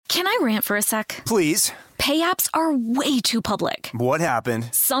Can I rant for a sec? Please. Pay apps are way too public. What happened?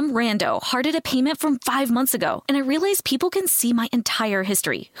 Some rando hearted a payment from 5 months ago, and I realized people can see my entire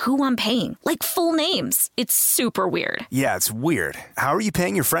history, who I'm paying, like full names. It's super weird. Yeah, it's weird. How are you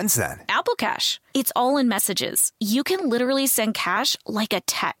paying your friends then? Apple Cash. It's all in messages. You can literally send cash like a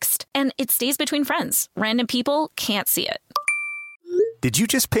text, and it stays between friends. Random people can't see it. Did you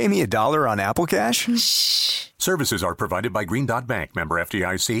just pay me $1 on Apple Cash? Shh. Services are provided by Green Dot Bank, member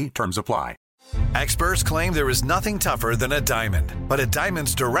FDIC. Terms apply. Experts claim there is nothing tougher than a diamond. But at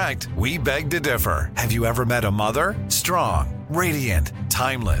Diamonds Direct, we beg to differ. Have you ever met a mother? Strong, radiant,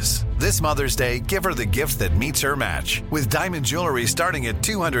 timeless. This Mother's Day, give her the gift that meets her match. With diamond jewelry starting at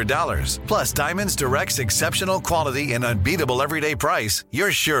 $200. Plus Diamonds Direct's exceptional quality and unbeatable everyday price,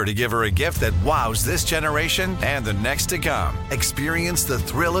 you're sure to give her a gift that wows this generation and the next to come. Experience the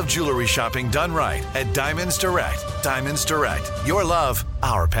thrill of jewelry shopping done right at Diamonds Direct. Diamonds Direct. Your love,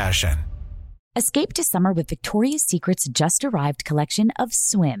 our passion. Escape to summer with Victoria's Secret's just-arrived collection of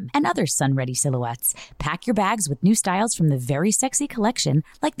swim and other sun-ready silhouettes. Pack your bags with new styles from the Very Sexy collection,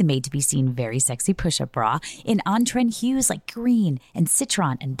 like the made-to-be-seen Very Sexy push-up bra, in on-trend hues like green and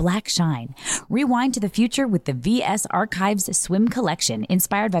citron and black shine. Rewind to the future with the VS Archives swim collection,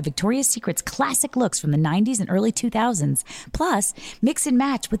 inspired by Victoria's Secret's classic looks from the 90s and early 2000s. Plus, mix and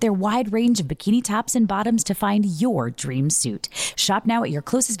match with their wide range of bikini tops and bottoms to find your dream suit. Shop now at your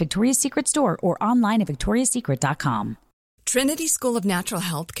closest Victoria's Secret store or online at victoriassecret.com. Trinity School of Natural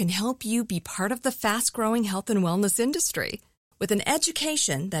Health can help you be part of the fast-growing health and wellness industry. With an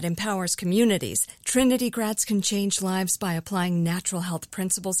education that empowers communities, Trinity grads can change lives by applying natural health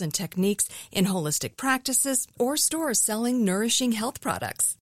principles and techniques in holistic practices or stores selling nourishing health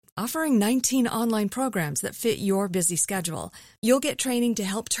products. Offering 19 online programs that fit your busy schedule, you'll get training to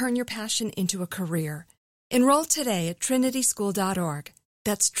help turn your passion into a career. Enroll today at trinityschool.org.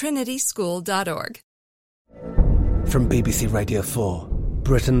 That's trinityschool.org. From BBC Radio 4,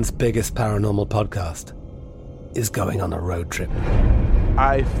 Britain's biggest paranormal podcast is going on a road trip.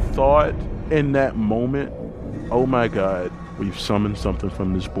 I thought in that moment, oh my God, we've summoned something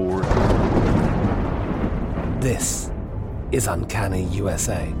from this board. This is Uncanny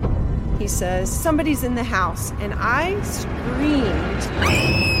USA. He says, somebody's in the house, and I screamed.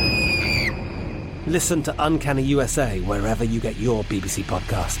 Listen to Uncanny USA wherever you get your BBC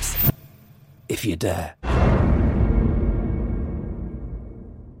podcasts, if you dare.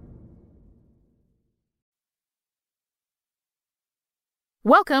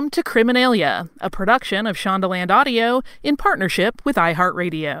 Welcome to Criminalia, a production of Shondaland Audio in partnership with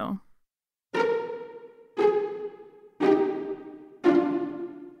iHeartRadio.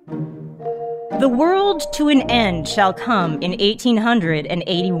 The world to an end shall come in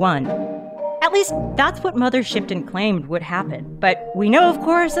 1881. At least, that's what Mother Shipton claimed would happen. But we know, of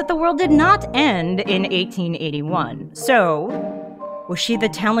course, that the world did not end in 1881. So, was she the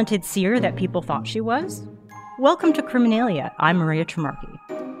talented seer that people thought she was? Welcome to Criminalia. I'm Maria Tremarchi.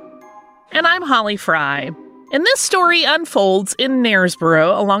 And I'm Holly Fry. And this story unfolds in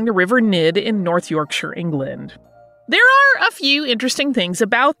Knaresborough along the River Nid in North Yorkshire, England. There are a few interesting things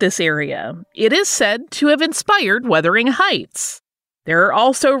about this area. It is said to have inspired Wuthering Heights. There are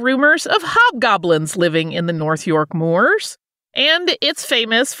also rumors of hobgoblins living in the North York moors, and it's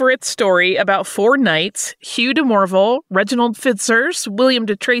famous for its story about 4 knights, Hugh de Morville, Reginald Fitzurse, William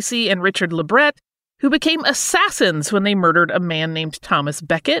de Tracy, and Richard Lebret, who became assassins when they murdered a man named Thomas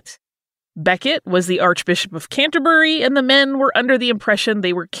Becket. Becket was the Archbishop of Canterbury, and the men were under the impression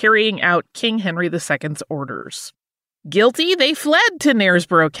they were carrying out King Henry II's orders. Guilty, they fled to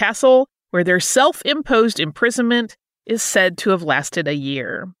Knaresborough Castle, where their self-imposed imprisonment is said to have lasted a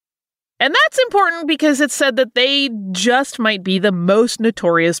year. And that's important because it's said that they just might be the most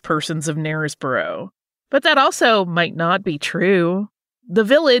notorious persons of Knaresborough. But that also might not be true. The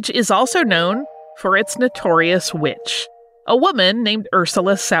village is also known for its notorious witch, a woman named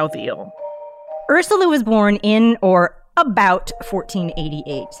Ursula Southiel. Ursula was born in or about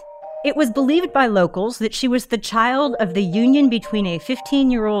 1488. It was believed by locals that she was the child of the union between a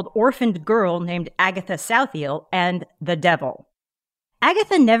 15-year-old orphaned girl named Agatha Southiel and the devil.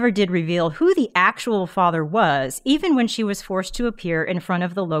 Agatha never did reveal who the actual father was, even when she was forced to appear in front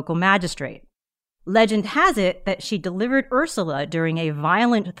of the local magistrate. Legend has it that she delivered Ursula during a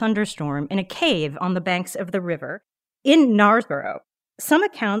violent thunderstorm in a cave on the banks of the river in Knaresborough. Some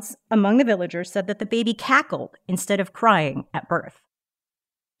accounts among the villagers said that the baby cackled instead of crying at birth.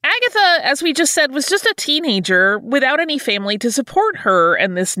 Agatha, as we just said, was just a teenager without any family to support her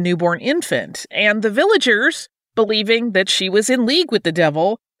and this newborn infant, and the villagers, believing that she was in league with the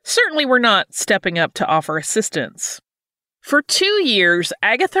devil, certainly were not stepping up to offer assistance. For 2 years,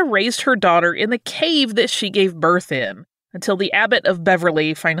 Agatha raised her daughter in the cave that she gave birth in, until the abbot of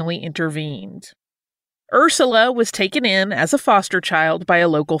Beverly finally intervened. Ursula was taken in as a foster child by a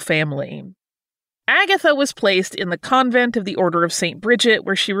local family. Agatha was placed in the convent of the Order of St. Bridget,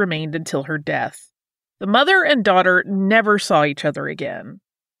 where she remained until her death. The mother and daughter never saw each other again.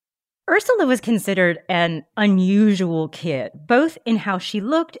 Ursula was considered an unusual kid, both in how she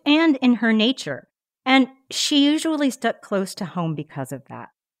looked and in her nature, and she usually stuck close to home because of that.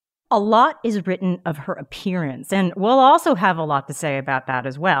 A lot is written of her appearance, and we'll also have a lot to say about that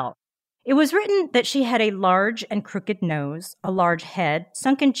as well. It was written that she had a large and crooked nose, a large head,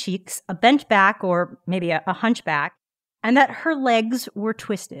 sunken cheeks, a bent back or maybe a hunchback, and that her legs were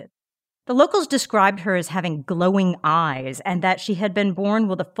twisted. The locals described her as having glowing eyes and that she had been born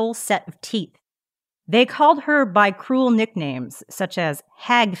with a full set of teeth. They called her by cruel nicknames such as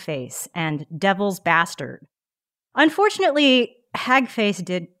Hagface and Devil's Bastard. Unfortunately, Hagface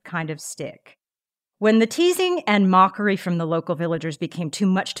did kind of stick. When the teasing and mockery from the local villagers became too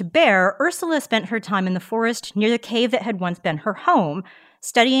much to bear, Ursula spent her time in the forest near the cave that had once been her home,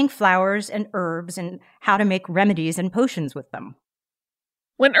 studying flowers and herbs and how to make remedies and potions with them.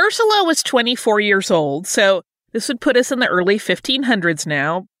 When Ursula was 24 years old, so this would put us in the early 1500s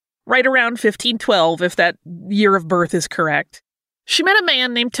now, right around 1512 if that year of birth is correct, she met a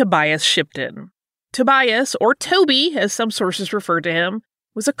man named Tobias Shipton. Tobias, or Toby, as some sources refer to him,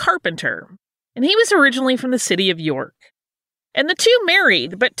 was a carpenter, and he was originally from the city of York. And the two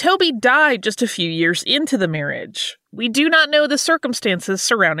married, but Toby died just a few years into the marriage. We do not know the circumstances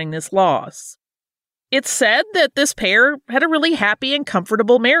surrounding this loss. It's said that this pair had a really happy and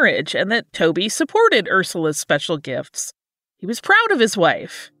comfortable marriage, and that Toby supported Ursula's special gifts. He was proud of his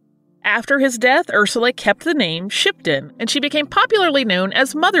wife. After his death, Ursula kept the name Shipton, and she became popularly known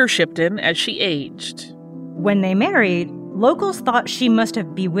as Mother Shipton as she aged. When they married, locals thought she must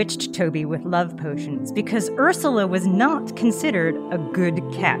have bewitched Toby with love potions because Ursula was not considered a good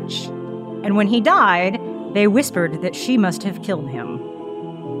catch. And when he died, they whispered that she must have killed him.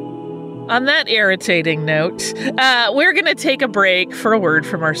 On that irritating note, we're going to take a break for a word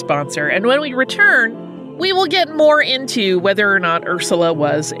from our sponsor, and when we return, we will get more into whether or not Ursula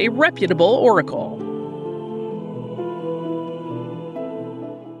was a reputable oracle.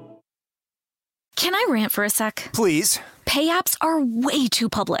 Can I rant for a sec? Please. Pay apps are way too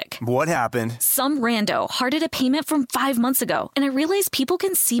public. What happened? Some rando hearted a payment from 5 months ago, and I realized people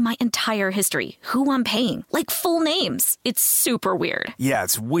can see my entire history, who I'm paying, like full names. It's super weird. Yeah,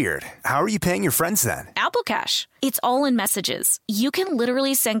 it's weird. How are you paying your friends then? Apple Cash. It's all in messages. You can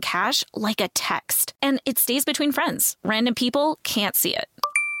literally send cash like a text, and it stays between friends. Random people can't see it.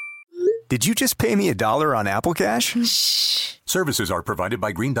 Did you just pay me $1 on Apple Cash? Shh. Services are provided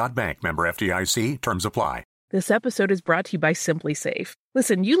by Green Dot Bank, member FDIC. Terms apply. This episode is brought to you by Simply Safe.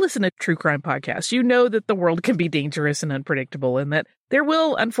 Listen, you listen to true crime podcasts. You know that the world can be dangerous and unpredictable, and that there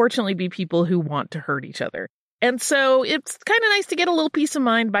will, unfortunately, be people who want to hurt each other. And so it's kind of nice to get a little peace of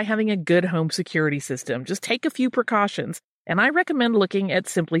mind by having a good home security system. Just take a few precautions, and I recommend looking at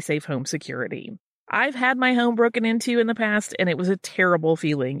Simply Safe Home Security. I've had my home broken into in the past, and it was a terrible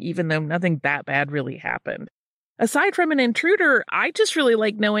feeling, even though nothing that bad really happened. Aside from an intruder, I just really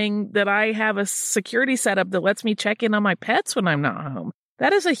like knowing that I have a security setup that lets me check in on my pets when I'm not home.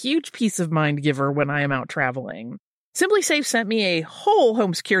 That is a huge peace of mind giver when I am out traveling. Simply Safe sent me a whole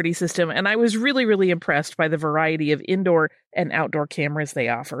home security system, and I was really, really impressed by the variety of indoor and outdoor cameras they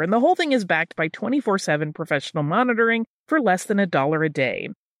offer. And the whole thing is backed by 24/7 professional monitoring for less than $1 a day.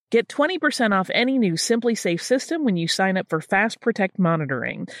 Get 20% off any new Simply Safe system when you sign up for Fast Protect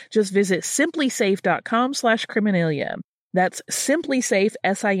monitoring. Just visit simplysafe.com/criminalia. That's simplysafe,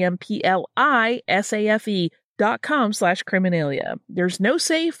 simplisafe.com/criminalia. There's no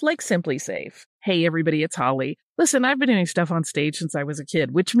safe like Simply Safe. Hey everybody, it's Holly. Listen, I've been doing stuff on stage since I was a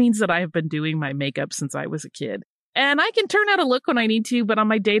kid, which means that I have been doing my makeup since I was a kid. And I can turn out a look when I need to, but on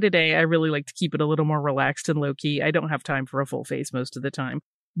my day-to-day, I really like to keep it a little more relaxed and low-key. I don't have time for a full face most of the time.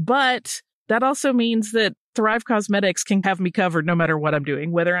 But that also means that Thrive Cosmetics can have me covered no matter what I'm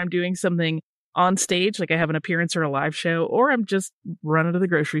doing, whether I'm doing something on stage, like I have an appearance or a live show, or I'm just running to the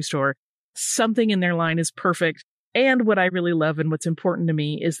grocery store. Something in their line is perfect. And what I really love and what's important to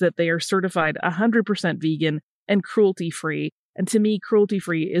me is that they are certified 100% vegan and cruelty-free. And to me,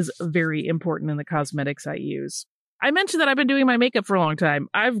 cruelty-free is very important in the cosmetics I use. I mentioned that I've been doing my makeup for a long time.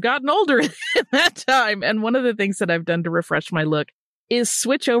 I've gotten older in that time. And one of the things that I've done to refresh my look is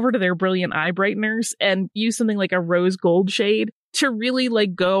switch over to their brilliant eye brighteners and use something like a rose gold shade to really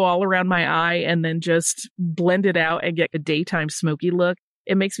go all around my eye and then just blend it out and get a daytime smoky look.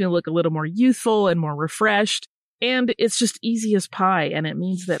 It makes me look a little more youthful and more refreshed. And it's just easy as pie, and it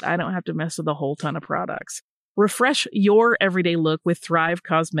means that I don't have to mess with a whole ton of products. Refresh your everyday look with Thrive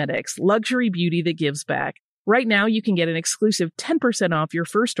Causemetics, luxury beauty that gives back. Right now, you can get an exclusive 10% off your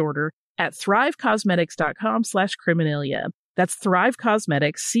first order at thrivecosmetics.com/Criminalia. That's Thrive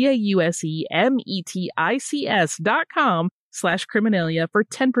Causemetics, CAUSEMETICS.com/Criminalia for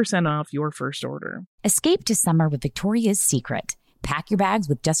 10% off your first order. Escape to summer with Victoria's Secret. Pack your bags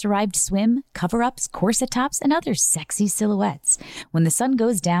with just arrived swim, cover-ups, corset tops, and other sexy silhouettes. When the sun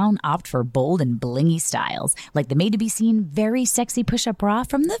goes down, opt for bold and blingy styles, like the made-to-be-seen Very Sexy Push-Up Bra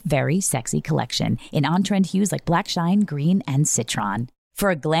from the Very Sexy collection, in on-trend hues like black shine, green, and citron. For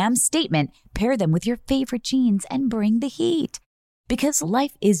a glam statement, pair them with your favorite jeans and bring the heat. Because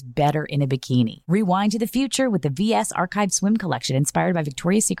life is better in a bikini. Rewind to the future with the VS Archive Swim Collection inspired by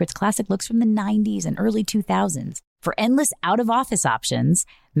Victoria's Secret's classic looks from the 90s and early 2000s. For endless out-of-office options,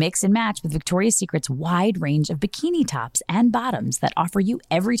 mix and match with Victoria's Secret's wide range of bikini tops and bottoms that offer you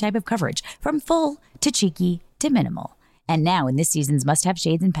every type of coverage, from full to cheeky to minimal. And now in this season's must-have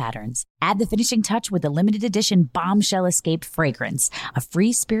shades and patterns, add the finishing touch with the limited edition Bombshell Escape fragrance, a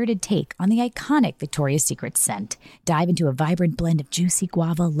free-spirited take on the iconic Victoria's Secret scent. Dive into a vibrant blend of juicy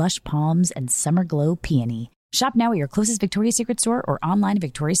guava, lush palms, and summer glow peony. Shop now at your closest Victoria's Secret store or online at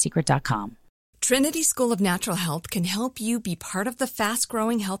victoriassecret.com. Trinity School of Natural Health can help you be part of the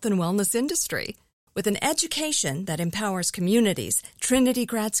fast-growing health and wellness industry. With an education that empowers communities, Trinity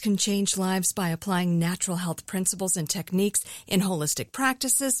grads can change lives by applying natural health principles and techniques in holistic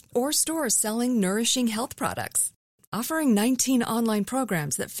practices or stores selling nourishing health products. Offering 19 online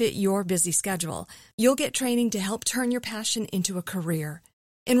programs that fit your busy schedule, you'll get training to help turn your passion into a career.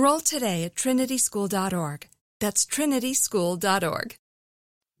 Enroll today at trinityschool.org. That's trinityschool.org.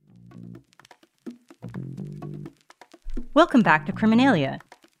 Welcome back to Criminalia.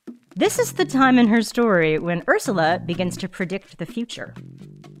 This is the time in her story when Ursula begins to predict the future.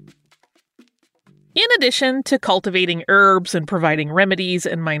 In addition to cultivating herbs and providing remedies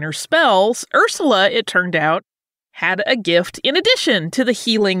and minor spells, Ursula, it turned out, had a gift in addition to the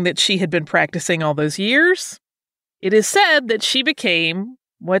healing that she had been practicing all those years. It is said that she became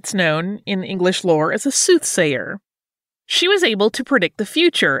what's known in English lore as a soothsayer. She was able to predict the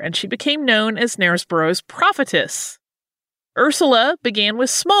future, and she became known as Knaresborough's prophetess. Ursula began with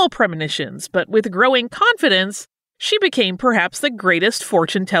small premonitions, but with growing confidence, she became perhaps the greatest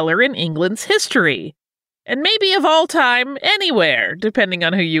fortune teller in England's history. And maybe of all time, anywhere, depending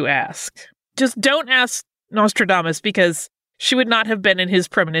on who you ask. Just don't ask Nostradamus, because she would not have been in his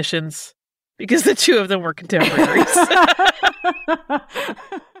premonitions, because the two of them were contemporaries.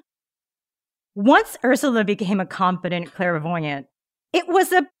 Once Ursula became a competent clairvoyant, it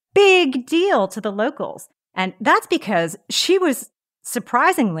was a big deal to the locals. And that's because she was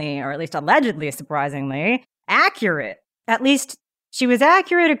surprisingly, or at least allegedly surprisingly, accurate. At least she was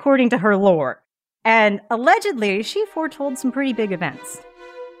accurate according to her lore. And allegedly, she foretold some pretty big events.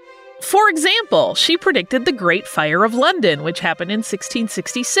 For example, she predicted the Great Fire of London, which happened in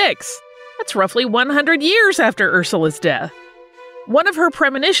 1666. That's roughly 100 years after Ursula's death. One of her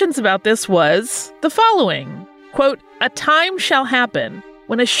premonitions about this was the following, quote, "A time shall happen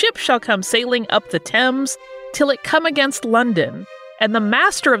when a ship shall come sailing up the Thames till it come against London, and the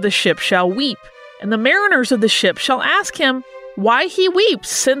master of the ship shall weep, and the mariners of the ship shall ask him why he weeps,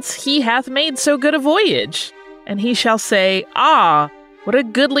 since he hath made so good a voyage. And he shall say, Ah, what a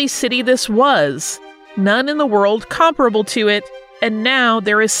goodly city this was, none in the world comparable to it, and now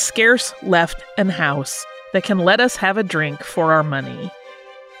there is scarce left an house that can let us have a drink for our money."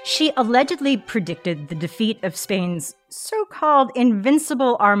 She allegedly predicted the defeat of Spain's so-called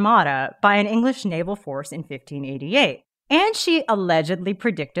Invincible Armada by an English naval force in 1588. And she allegedly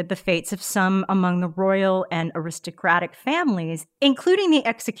predicted the fates of some among the royal and aristocratic families, including the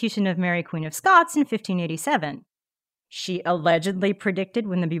execution of Mary Queen of Scots in 1587. She allegedly predicted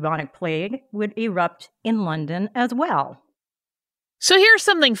when the bubonic plague would erupt in London as well. So here's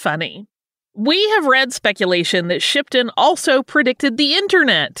something funny. We have read speculation that Shipton also predicted the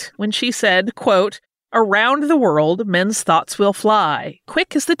internet when she said, quote, "Around the world men's thoughts will fly,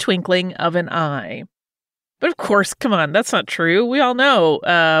 quick as the twinkling of an eye." But of course, come on, that's not true. We all know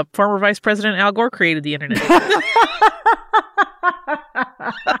former Vice President Al Gore created the internet.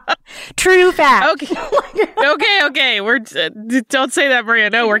 True fact. Okay. Don't say that, Maria.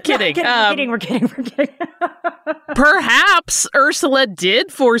 No, we're kidding. We're kidding. Perhaps Ursula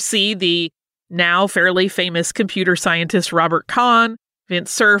did foresee the now fairly famous computer scientist Robert Kahn, Vint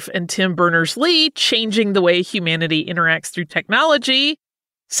Cerf, and Tim Berners-Lee changing the way humanity interacts through technology.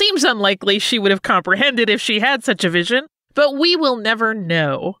 Seems unlikely she would have comprehended if she had such a vision, but we will never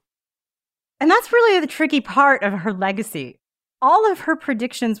know. And that's really the tricky part of her legacy. All of her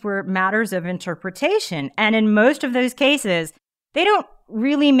predictions were matters of interpretation, and in most of those cases, they don't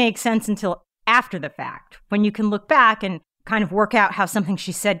really make sense until after the fact, when you can look back and kind of work out how something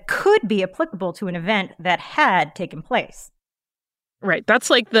she said could be applicable to an event that had taken place. Right.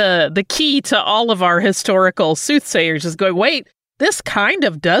 That's like the key to all of our historical soothsayers is going, wait, this kind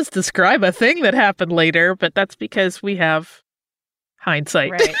of does describe a thing that happened later, but that's because we have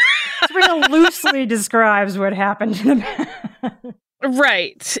hindsight. Right. It real loosely describes what happened in the past.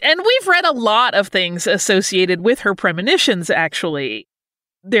 Right. And we've read a lot of things associated with her premonitions, actually.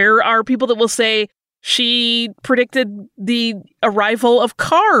 There are people that will say she predicted the arrival of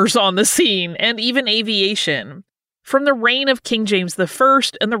cars on the scene and even aviation. From the reign of King James I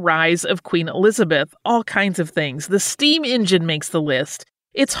and the rise of Queen Elizabeth, all kinds of things. The steam engine makes the list.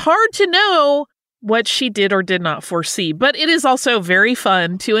 It's hard to know what she did or did not foresee, but it is also very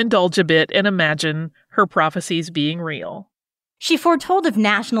fun to indulge a bit and imagine her prophecies being real. She foretold of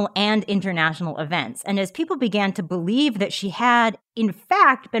national and international events, and as people began to believe that she had, in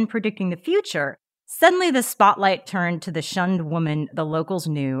fact, been predicting the future, suddenly the spotlight turned to the shunned woman the locals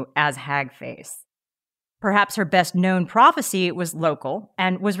knew as Hagface. Perhaps her best-known prophecy was local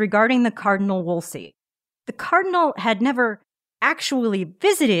and was regarding the Cardinal Wolsey. The cardinal had never actually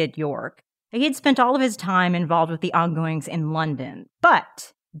visited York. He had spent all of his time involved with the ongoings in London,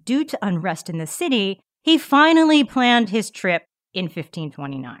 but due to unrest in the city, he finally planned his trip in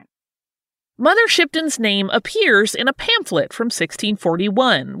 1529. Mother Shipton's name appears in a pamphlet from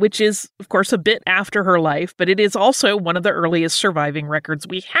 1641, which is, of course, a bit after her life, but it is also one of the earliest surviving records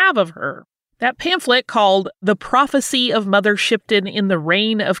we have of her. That pamphlet, called The Prophecy of Mother Shipton in the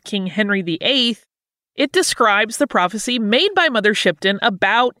Reign of King Henry VIII, it describes the prophecy made by Mother Shipton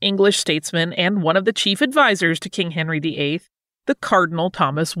about English statesman and one of the chief advisors to King Henry VIII, the Cardinal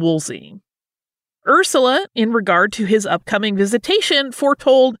Thomas Wolsey. Ursula, in regard to his upcoming visitation,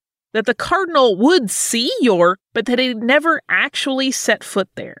 foretold that the cardinal would see York, but that he'd never actually set foot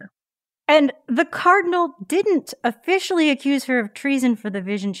there. And the cardinal didn't officially accuse her of treason for the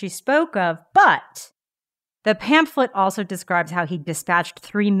vision she spoke of, but the pamphlet also describes how he dispatched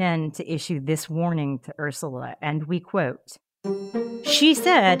 3 men to issue this warning to Ursula, and we quote, "She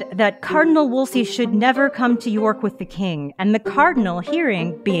said that Cardinal Wolsey should never come to York with the king, and the cardinal,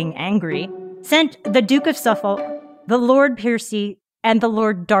 hearing, being angry, sent the Duke of Suffolk, the Lord Piercy, and the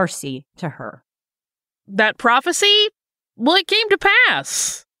Lord Darcy to her." That prophecy? Well, it came to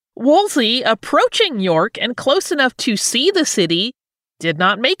pass. Wolsey, approaching York and close enough to see the city, did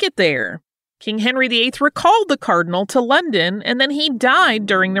not make it there. King Henry VIII recalled the cardinal to London, and then he died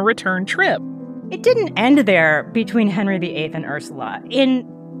during the return trip. It didn't end there between Henry VIII and Ursula. In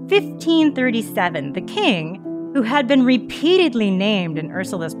 1537, the king, who had been repeatedly named in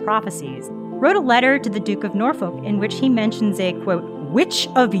Ursula's prophecies, wrote a letter to the Duke of Norfolk in which he mentions a, quote, witch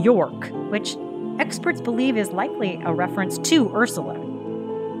of York, which experts believe is likely a reference to Ursula.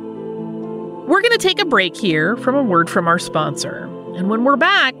 We're going to take a break here from a word from our sponsor. And when we're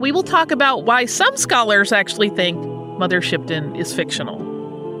back, we will talk about why some scholars actually think Mother Shipton is fictional.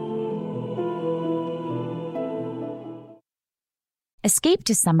 Escape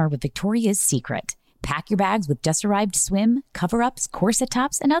to summer with Victoria's Secret. Pack your bags with just-arrived swim, cover-ups, corset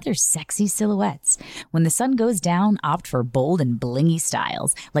tops, and other sexy silhouettes. When the sun goes down, opt for bold and blingy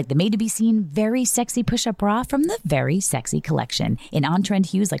styles, like the made-to-be-seen Very Sexy Push-Up Bra from the Very Sexy Collection, in on-trend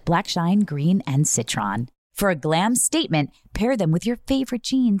hues like black shine, green, and citron. For a glam statement, pair them with your favorite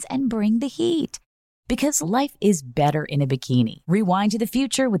jeans and bring the heat. Because life is better in a bikini. Rewind to the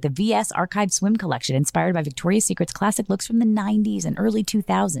future with the VS Archive Swim Collection inspired by Victoria's Secret's classic looks from the 90s and early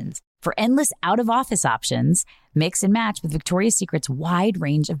 2000s. For endless out-of-office options, mix and match with Victoria's Secret's wide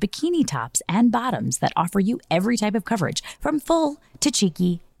range of bikini tops and bottoms that offer you every type of coverage, from full to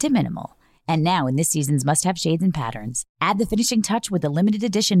cheeky to minimal. And now in this season's must-have shades and patterns, add the finishing touch with the limited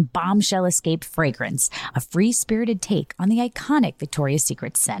edition Bombshell Escape fragrance, a free-spirited take on the iconic Victoria's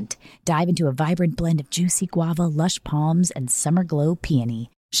Secret scent. Dive into a vibrant blend of juicy guava, lush palms, and summer glow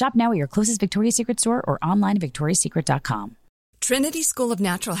peony. Shop now at your closest Victoria's Secret store or online at victoriassecret.com. Trinity School of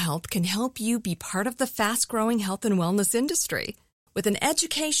Natural Health can help you be part of the fast-growing health and wellness industry. With an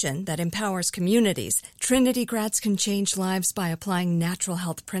education that empowers communities, Trinity grads can change lives by applying natural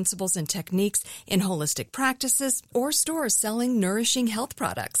health principles and techniques in holistic practices or stores selling nourishing health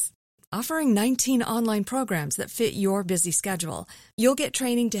products. Offering 19 online programs that fit your busy schedule, you'll get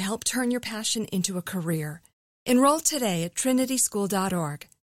training to help turn your passion into a career. Enroll today at trinityschool.org.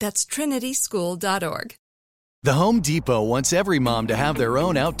 That's trinityschool.org. The Home Depot wants every mom to have their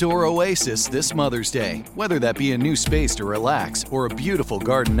own outdoor oasis this Mother's Day, whether that be a new space to relax or a beautiful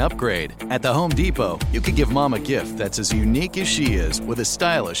garden upgrade. At the Home Depot, you can give mom a gift that's as unique as she is, with a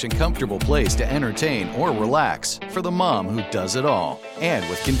stylish and comfortable place to entertain or relax for the mom who does it all. And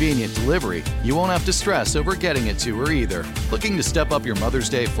with convenient delivery, you won't have to stress over getting it to her either. Looking to step up your Mother's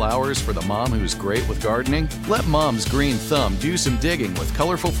Day flowers for the mom who's great with gardening? Let Mom's Green Thumb do some digging with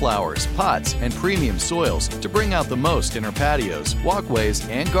colorful flowers, pots, and premium soils to bring out the most in her patios, walkways,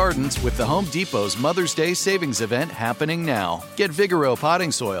 and gardens with the Home Depot's Mother's Day Savings Event happening now. Get Vigoro potting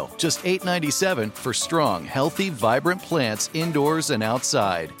soil, just $8.97 for strong, healthy, vibrant plants indoors and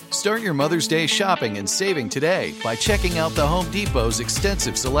outside. Start your Mother's Day shopping and saving today by checking out the Home Depot's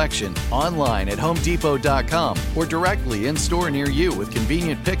extensive selection online at HomeDepot.com or directly in-store near you with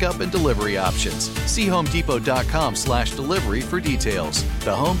convenient pickup and delivery options. See HomeDepot.com/delivery for details.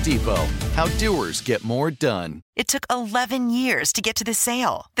 The Home Depot, how doers get more done. It took 11 years to get to this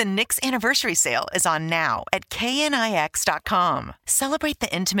sale. The Knix Anniversary Sale is on now at KNIX.com. Celebrate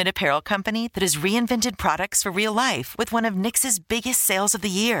the intimate apparel company that has reinvented products for real life with one of Knix's biggest sales of the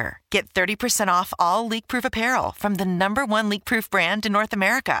year. Get 30% off all leak-proof apparel from the #1 leak-proof brand in North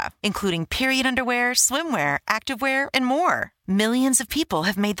America, including period underwear, swimwear, activewear, and more. Millions of people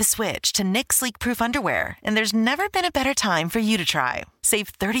have made the switch to Knix leak-proof underwear, and there's never been a better time for you to try. Save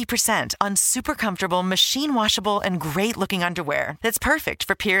 30% on super comfortable, machine-washable, and great-looking underwear that's perfect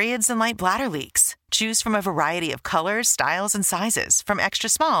for periods and light bladder leaks. Choose from a variety of colors, styles, and sizes, from extra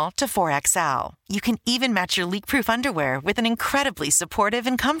small to 4XL. You can even match your leak-proof underwear with an incredibly supportive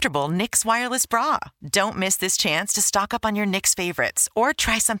and comfortable Knix wireless bra. Don't miss this chance to stock up on your Knix favorites or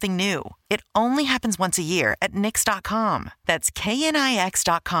try something new. It only happens once a year at Knix.com. That's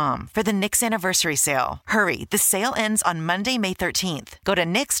KNIX.com for the Knix Anniversary Sale. Hurry, the sale ends on Monday, May 13th. Go to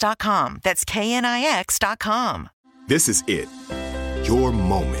Knix.com. That's KNIX.com. This is it. Your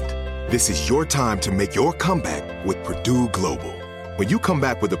moment. This is your time to make your comeback with Purdue Global. When you come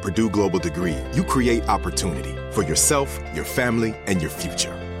back with a Purdue Global degree, you create opportunity for yourself, your family, and your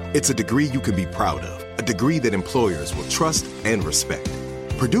future. It's a degree you can be proud of, a degree that employers will trust and respect.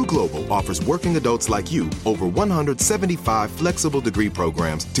 Purdue Global offers working adults like you over 175 flexible degree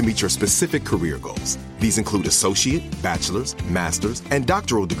programs to meet your specific career goals. These include associate, bachelor's, master's, and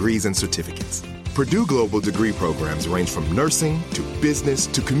doctoral degrees and certificates. Purdue Global degree programs range from nursing to business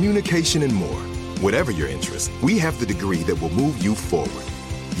to communication and more. Whatever your interest, we have the degree that will move you forward.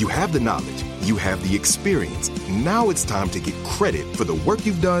 You have the knowledge, you have the experience. Now it's time to get credit for the work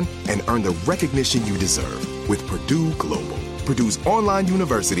you've done and earn the recognition you deserve with Purdue Global, Purdue's online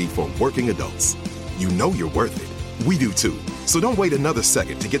university for working adults. You know you're worth it. We do too. So don't wait another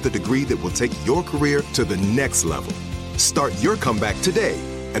second to get the degree that will take your career to the next level. Start your comeback today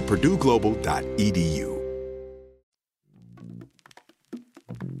at purdueglobal.edu.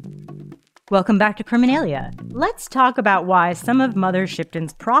 Welcome back to Criminalia. Let's talk about why some of Mother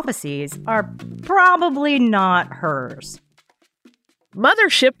Shipton's prophecies are probably not hers. Mother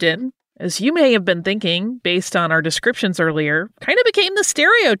Shipton, as you may have been thinking based on our descriptions earlier, kind of became the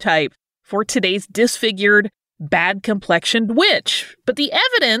stereotype for today's disfigured, bad-complexioned witch. But the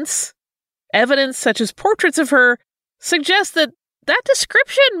evidence such as portraits of her, suggests that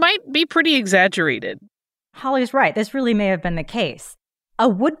description might be pretty exaggerated. Holly's right. This really may have been the case. A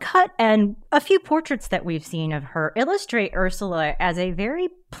woodcut and a few portraits that we've seen of her illustrate Ursula as a very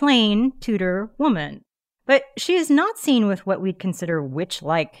plain Tudor woman. But she is not seen with what we'd consider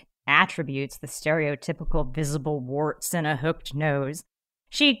witch-like attributes, the stereotypical visible warts and a hooked nose.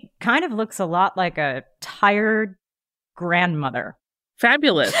 She kind of looks a lot like a tired grandmother.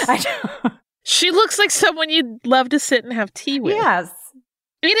 Fabulous. She looks like someone you'd love to sit and have tea with. Yes.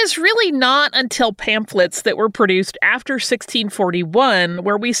 It is really not until pamphlets that were produced after 1641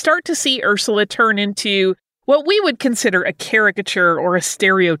 where we start to see Ursula turn into what we would consider a caricature or a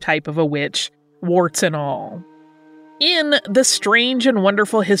stereotype of a witch, warts and all. In The Strange and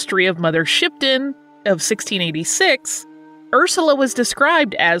Wonderful History of Mother Shipton of 1686, Ursula was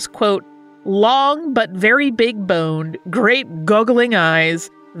described as, quote, long but very big-boned, great goggling eyes,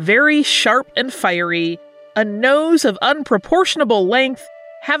 very sharp and fiery, a nose of unproportionable length,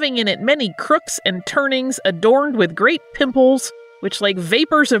 having in it many crooks and turnings adorned with great pimples, which like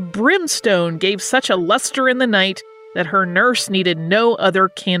vapors of brimstone gave such a luster in the night that her nurse needed no other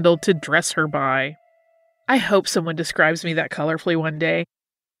candle to dress her by. I hope someone describes me that colorfully one day.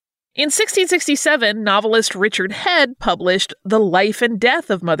 In 1667, novelist Richard Head published The Life and Death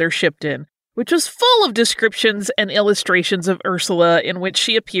of Mother Shipton, which was full of descriptions and illustrations of Ursula in which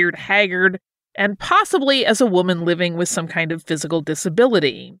she appeared haggard and possibly as a woman living with some kind of physical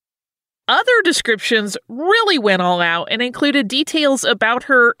disability. Other descriptions really went all out and included details about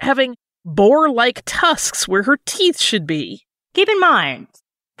her having boar-like tusks where her teeth should be. Keep in mind,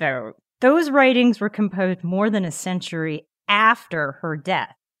 though, those writings were composed more than a century after her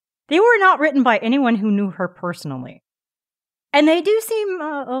death. They were not written by anyone who knew her personally. And they do seem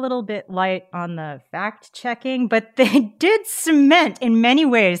a little bit light on the fact-checking, but they did cement in many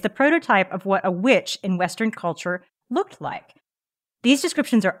ways the prototype of what a witch in Western culture looked like. These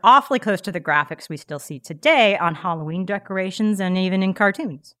descriptions are awfully close to the graphics we still see today on Halloween decorations and even in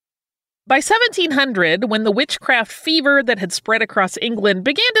cartoons. By 1700, when the witchcraft fever that had spread across England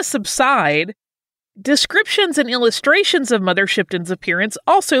began to subside, descriptions and illustrations of Mother Shipton's appearance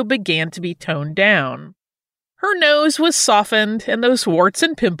also began to be toned down. Her nose was softened, and those warts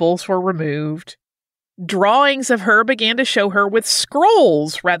and pimples were removed. Drawings of her began to show her with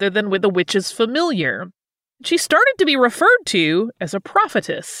scrolls rather than with a witch's familiar. She started to be referred to as a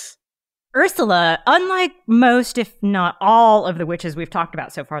prophetess. Ursula, unlike most, if not all, of the witches we've talked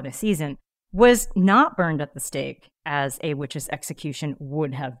about so far this season, was not burned at the stake, as a witch's execution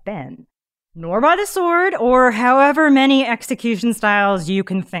would have been, nor by the sword, or however many execution styles you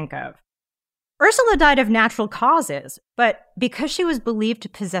can think of. Ursula died of natural causes, but because she was believed to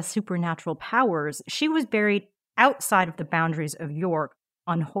possess supernatural powers, she was buried outside of the boundaries of York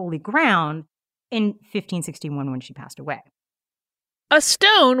on holy ground in 1561 when she passed away. A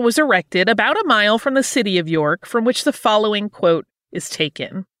stone was erected about a mile from the city of York, from which the following quote is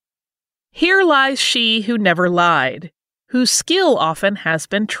taken. "Here lies she who never lied, whose skill often has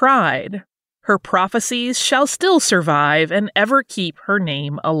been tried. Her prophecies shall still survive and ever keep her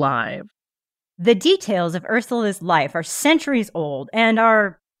name alive." The details of Ursula's life are centuries old and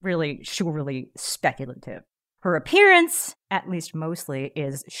are really surely speculative. Her appearance, at least mostly,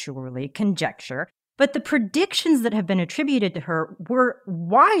 is surely conjecture, but the predictions that have been attributed to her were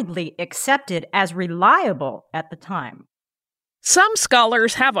widely accepted as reliable at the time. Some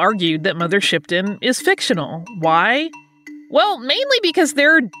scholars have argued that Mother Shipton is fictional. Why? Well, mainly because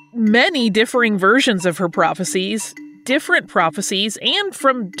there are many differing versions of her prophecies, different prophecies, and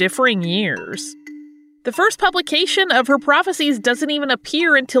from differing years. The first publication of her prophecies doesn't even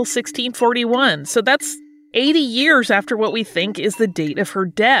appear until 1641, so that's 80 years after what we think is the date of her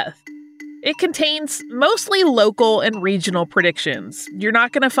death. It contains mostly local and regional predictions. You're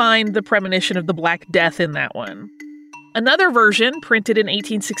not going to find the premonition of the Black Death in that one. Another version, printed in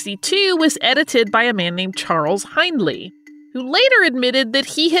 1862, was edited by a man named Charles Hindley, who later admitted that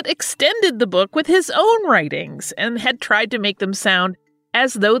he had extended the book with his own writings and had tried to make them sound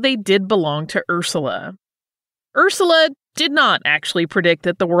as though they did belong to Ursula. Ursula did not actually predict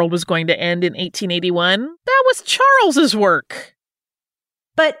that the world was going to end in 1881. That was Charles's work.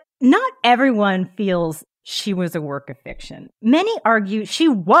 But not everyone feels she was a work of fiction. Many argue she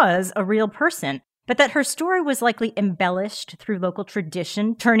was a real person, but that her story was likely embellished through local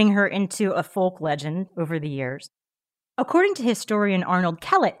tradition, turning her into a folk legend over the years. According to historian Arnold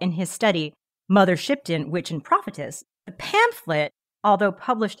Kellett in his study, Mother Shipton, Witch and Prophetess, the pamphlet, although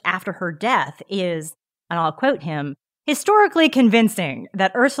published after her death, is, and I'll quote him, historically convincing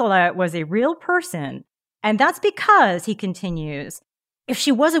that Ursula was a real person, and that's because, he continues, if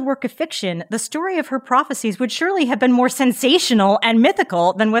she was a work of fiction, the story of her prophecies would surely have been more sensational and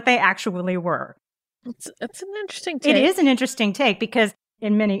mythical than what they actually were. It's an interesting take. It is an interesting take because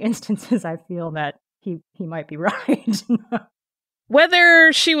in many instances I feel that he might be right.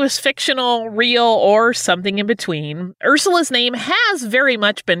 Whether she was fictional, real, or something in between, Ursula's name has very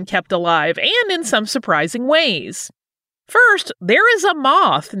much been kept alive, and in some surprising ways. First, there is a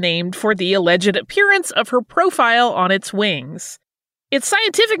moth named for the alleged appearance of her profile on its wings. Its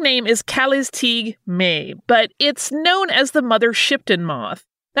scientific name is Callis tig May, but it's known as the Mother Shipton moth.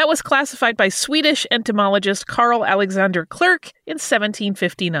 That was classified by Swedish entomologist Carl Alexander Clerk in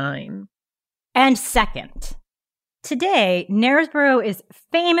 1759. And second, today, Knaresborough is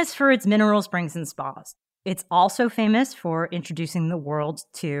famous for its mineral springs and spas. It's also famous for introducing the world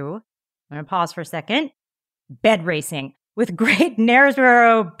to, I'm going to pause for a second, bed racing, with Great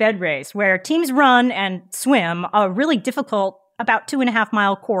Knaresborough Bed Race, where teams run and swim a really difficult, about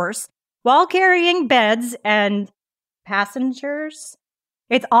 2.5-mile course, while carrying beds and passengers.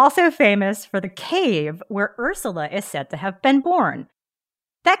 It's also famous for the cave where Ursula is said to have been born.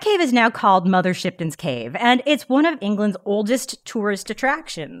 That cave is now called Mother Shipton's Cave, and it's one of England's oldest tourist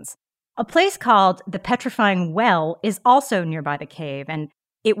attractions. A place called the Petrifying Well is also nearby the cave, and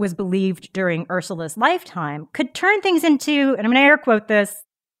it was believed during Ursula's lifetime could turn things into, and I'm going to air quote this,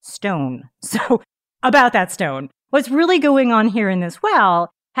 stone. So, about that stone. What's really going on here in this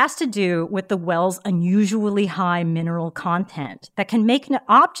well has to do with the well's unusually high mineral content that can make an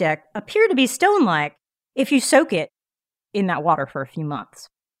object appear to be stone-like if you soak it in that water for a few months.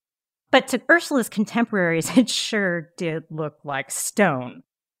 But to Ursula's contemporaries, it sure did look like stone.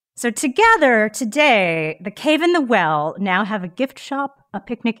 So together, today, the cave and the well now have a gift shop, a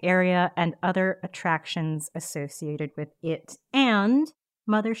picnic area, and other attractions associated with it and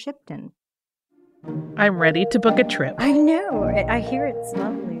Mother Shipton. I'm ready to book a trip. I know. I hear it's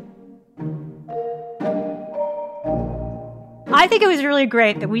lovely. I think it was really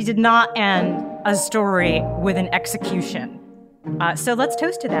great that we did not end a story with an execution. So let's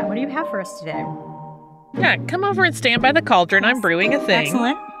toast to that. What do you have for us today? Yeah, come over and stand by the cauldron. I'm brewing a thing.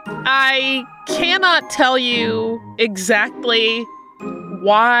 Excellent. I cannot tell you exactly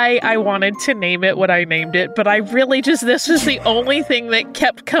why I wanted to name it what I named it, but I really this was the only thing that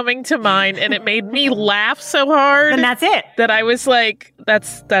kept coming to mind, and it made me laugh so hard. And that's it. That I was like,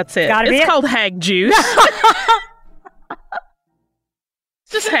 that's it. It's called Hag Juice.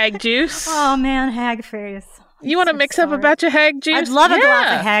 Just Hag Juice. Oh man, Hag face. You want to mix up a batch of Hag Juice? I'd love a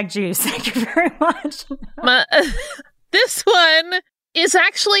glass of Hag Juice. Thank you very much. This one is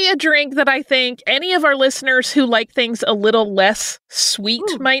actually a drink that I think any of our listeners who like things a little less sweet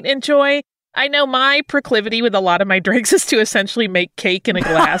might enjoy. I know my proclivity with a lot of my drinks is to essentially make cake in a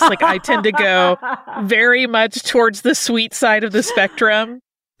glass. Like I tend to go very much towards the sweet side of the spectrum.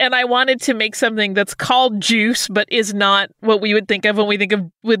 And I wanted to make something that's called juice, but is not what we would think of when we think of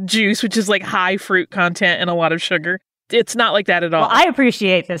with juice, which is like high fruit content and a lot of sugar. It's not like that at all. Well, I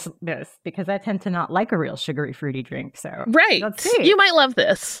appreciate this because I tend to not like a real sugary, fruity drink. So right. Let's see. You might love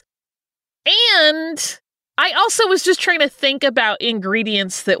this. And I also was just trying to think about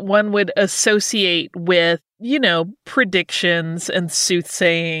ingredients that one would associate with, predictions and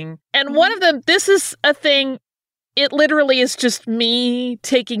soothsaying. And one of them, this is a thing, it literally is just me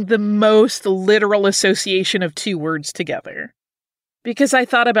taking the most literal association of two words together. Because I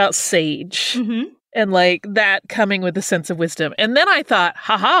thought about sage. Mm-hmm. And like that coming with a sense of wisdom. And then I thought,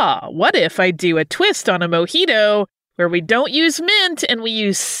 what if I do a twist on a mojito where we don't use mint and we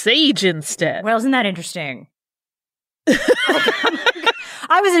use sage instead? Well, isn't that interesting?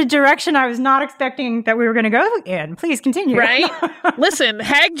 I was in a direction I was not expecting that we were going to go in. Please continue. Right? Listen,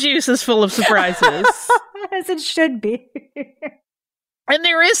 Hag Juice is full of surprises. As it should be. And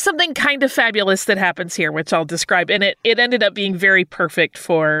there is something kind of fabulous that happens here, which I'll describe. And it ended up being very perfect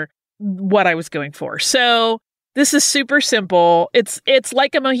for what I was going for. So this is super simple. It's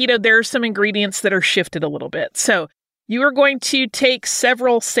like a mojito. There are some ingredients that are shifted a little bit. So you are going to take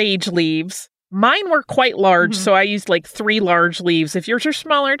several sage leaves. Mine were quite large, so I used like 3 large leaves. If yours are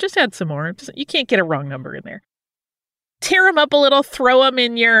smaller, just add some more. You can't get a wrong number in there. Tear them up a little, throw them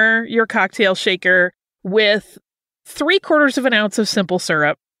in your cocktail shaker with 3/4 of an ounce of simple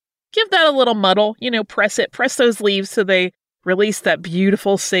syrup. Give that a little muddle, press those leaves so they release that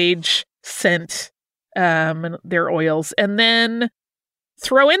beautiful sage scent, and their oils. And then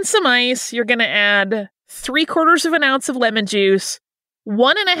throw in some ice. You're going to add 3/4 of an ounce of lemon juice,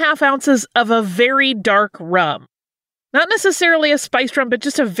 1.5 ounces of a very dark rum. Not necessarily a spiced rum, but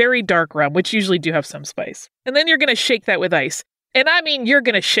just a very dark rum, which usually do have some spice. And then you're going to shake that with ice. And I mean, you're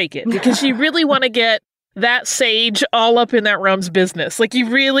going to shake it because you really want to get that sage all up in that rum's business. Like you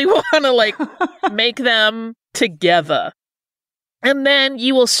really want to make them together. And then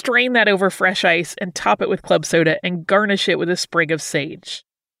you will strain that over fresh ice and top it with club soda and garnish it with a sprig of sage.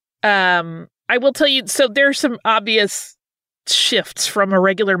 I will tell you, so there's some obvious shifts from a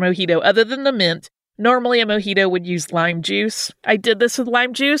regular mojito other than the mint. Normally a mojito would use lime juice. I did this with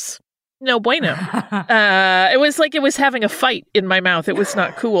lime juice. No bueno. It was like it was having a fight in my mouth. It was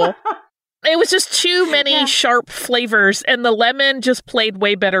not cool. It was just too many sharp flavors, and the lemon just played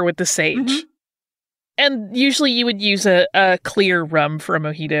way better with the sage. Mm-hmm. And usually you would use a clear rum for a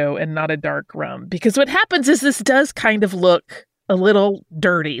mojito and not a dark rum. Because what happens is this does kind of look a little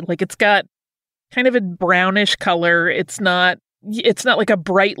dirty. Like it's got kind of a brownish color. It's not like a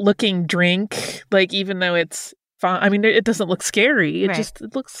bright looking drink. Like even though it's fine. I mean, it doesn't look scary.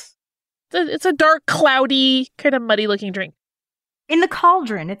 It's a dark, cloudy, kind of muddy looking drink. In the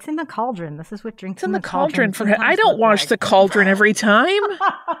cauldron. It's in the cauldron. This is what drinks in the cauldron. I don't wash the cauldron every time.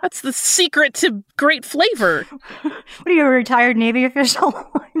 That's the secret to great flavor. What are you, a retired Navy official?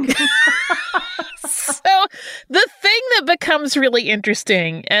 So the thing that becomes really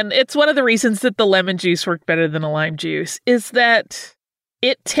interesting, and it's one of the reasons that the lemon juice worked better than a lime juice, is that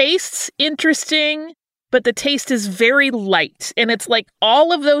it tastes interesting, but the taste is very light. And it's like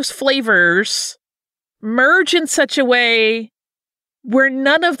all of those flavors merge in such a way where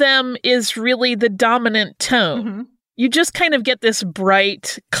none of them is really the dominant tone. Mm-hmm. you just kind of get this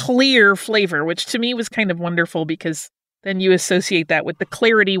bright, clear flavor, which to me was kind of wonderful because then you associate that with the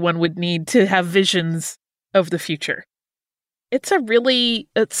clarity one would need to have visions of the future. It's a really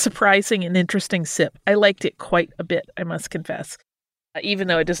surprising and interesting sip. I liked it quite a bit, I must confess, even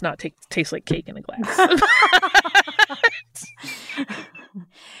though it does not taste like cake in a glass.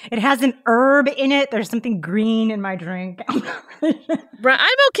 It has an herb in it. There's something green in my drink.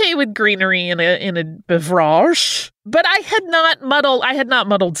 I'm okay with greenery in a beverage, but I had not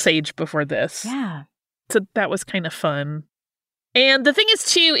muddled sage before this. Yeah. So that was kind of fun. And the thing is,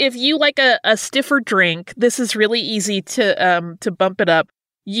 too, if you like a stiffer drink, this is really easy to bump it up.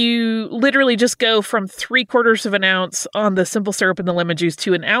 You literally just go from 3/4 of an ounce on the simple syrup and the lemon juice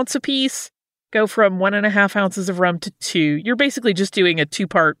to an ounce apiece. Go from 1.5 ounces of rum to 2. You're basically just doing a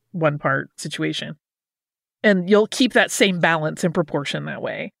 2-part, 1-part situation. And you'll keep that same balance and proportion that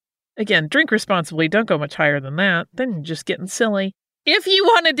way. Again, drink responsibly. Don't go much higher than that. Then you're just getting silly. If you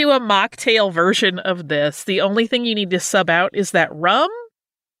want to do a mocktail version of this, the only thing you need to sub out is that rum.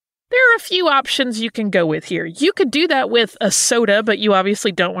 There are a few options you can go with here. You could do that with a soda, but you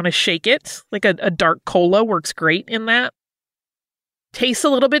obviously don't want to shake it. Like a dark cola works great in that. Tastes a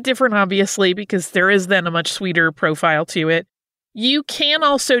little bit different, obviously, because there is then a much sweeter profile to it. You can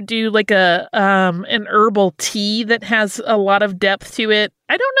also do like an herbal tea that has a lot of depth to it.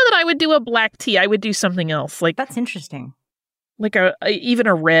 I don't know that I would do a black tea. I would do something else. Like that's interesting. Like even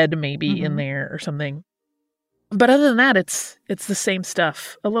a red maybe in there or something. But other than that, it's the same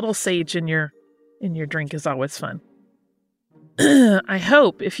stuff. A little sage in your drink is always fun. I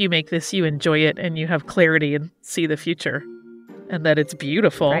hope if you make this, you enjoy it and you have clarity and see the future. And that it's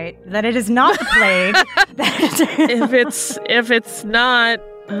beautiful. Right. That it is not the plague. If it's not,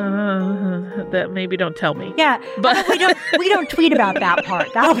 that maybe don't tell me. Yeah, but we don't tweet about that part.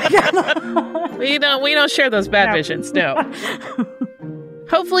 We don't share those bad visions. No.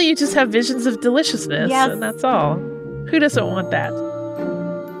 Hopefully, you just have visions of deliciousness, and that's all. Who doesn't want that?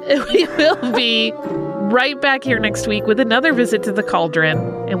 We will be right back here next week with another visit to the Cauldron,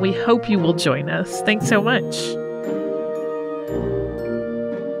 and we hope you will join us. Thanks so much.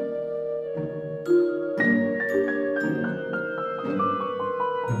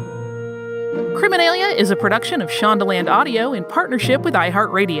 Criminalia is a production of Shondaland Audio in partnership with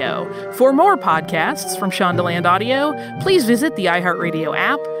iHeartRadio. For more podcasts from Shondaland Audio, please visit the iHeartRadio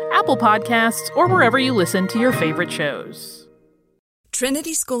app, Apple Podcasts, or wherever you listen to your favorite shows.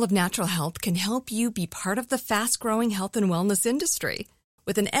 Trinity School of Natural Health can help you be part of the fast-growing health and wellness industry.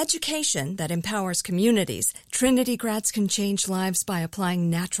 With an education that empowers communities, Trinity grads can change lives by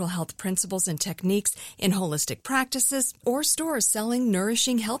applying natural health principles and techniques in holistic practices or stores selling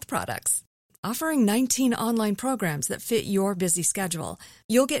nourishing health products. Offering 19 online programs that fit your busy schedule,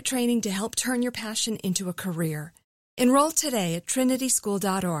 you'll get training to help turn your passion into a career. Enroll today at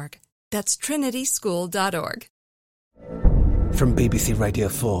trinityschool.org. That's trinityschool.org. From BBC Radio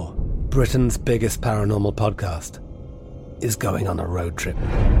 4, Britain's biggest paranormal podcast is going on a road trip.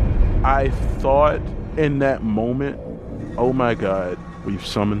 I thought in that moment, oh my God, we've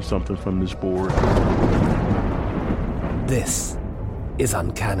summoned something from this board. This is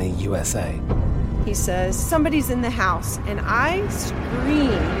Uncanny USA. He says, somebody's in the house, and I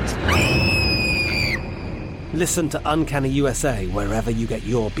screamed. Listen to Uncanny USA wherever you get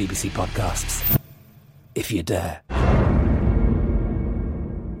your BBC podcasts, if you dare.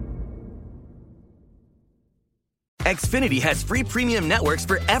 Xfinity has free premium networks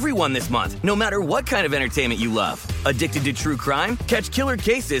for everyone this month, no matter what kind of entertainment you love. Addicted to true crime? Catch killer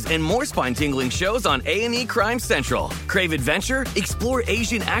cases and more spine-tingling shows on A&E Crime Central. Crave adventure? Explore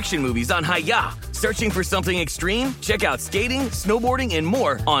Asian action movies on Hi-YAH. Searching for something extreme? Check out skating, snowboarding, and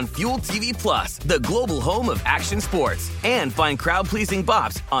more on Fuel TV Plus, the global home of action sports. And find crowd-pleasing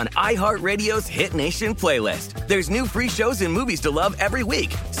bops on iHeartRadio's Hit Nation playlist. There's new free shows and movies to love every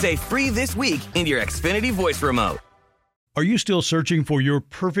week. Say free this week in your Xfinity voice remote. Are you still searching for your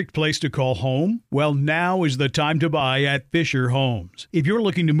perfect place to call home? Well, now is the time to buy at Fisher Homes. If you're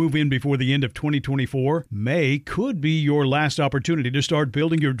looking to move in before the end of 2024, May could be your last opportunity to start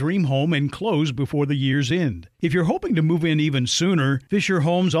building your dream home and close before the year's end. If you're hoping to move in even sooner, Fisher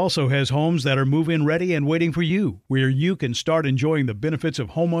Homes also has homes that are move-in ready and waiting for you, where you can start enjoying the benefits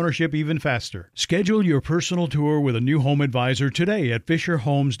of homeownership even faster. Schedule your personal tour with a new home advisor today at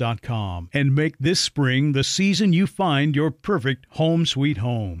FisherHomes.com and make this spring the season you find your perfect home sweet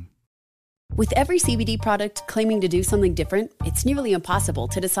home. With every CBD product claiming to do something different, it's nearly impossible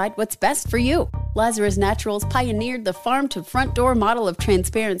to decide what's best for you. Lazarus Naturals pioneered the farm-to-front-door model of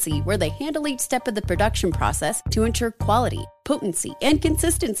transparency, where they handle each step of the production process to ensure quality, potency, and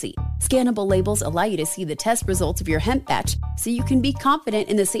consistency. Scannable labels allow you to see the test results of your hemp batch so you can be confident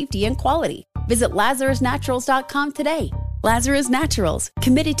in the safety and quality. Visit LazarusNaturals.com today. Lazarus Naturals,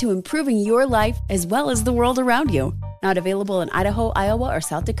 committed to improving your life as well as the world around you. Not available in Idaho, Iowa, or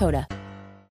South Dakota.